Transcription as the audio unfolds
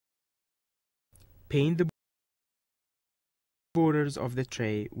Paint the borders of the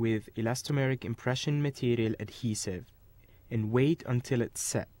tray with elastomeric impression material adhesive and wait until it's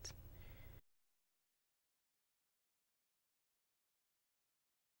set.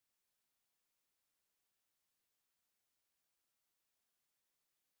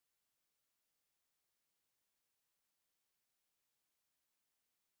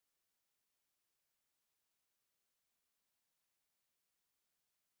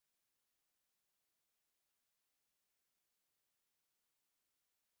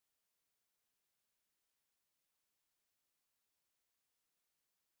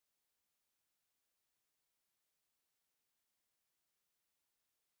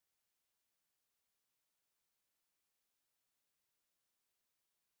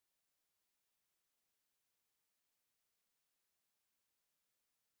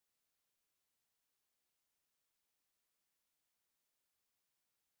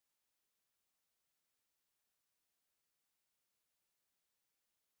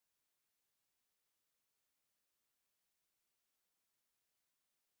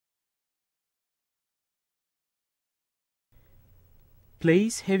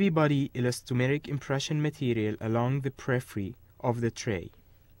 Place heavy body elastomeric impression material along the periphery of the tray.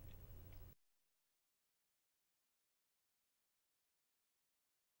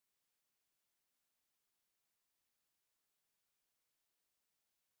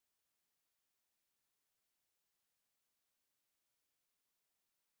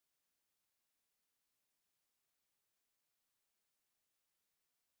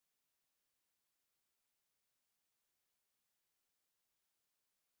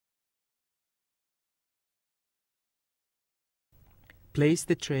 Place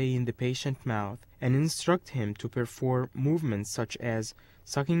the tray in the patient's mouth and instruct him to perform movements such as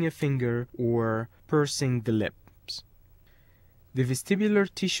sucking a finger or pursing the lips. The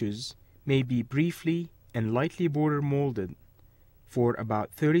vestibular tissues may be briefly and lightly border molded for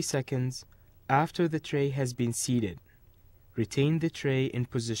about 30 seconds after the tray has been seated. Retain the tray in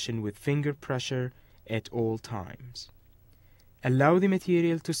position with finger pressure at all times. Allow the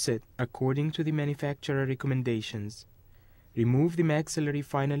material to sit according to the manufacturer recommendations. Remove the maxillary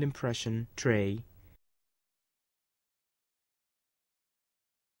final impression tray.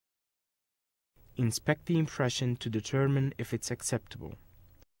 Inspect the impression to determine if it's acceptable.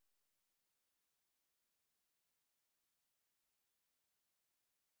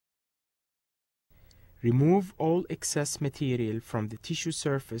 Remove all excess material from the tissue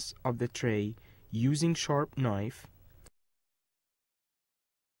surface of the tray using sharp knife.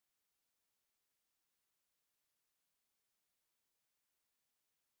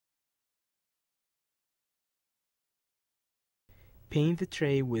 Paint the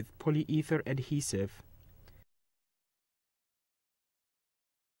tray with polyether adhesive.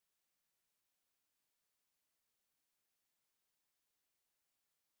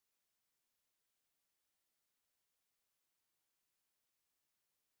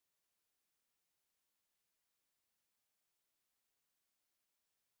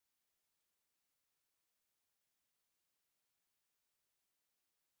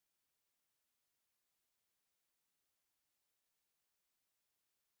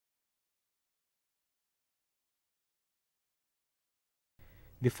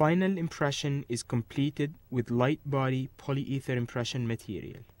 The final impression is completed with light body polyether impression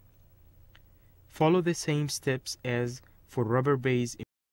material. Follow the same steps as for rubber base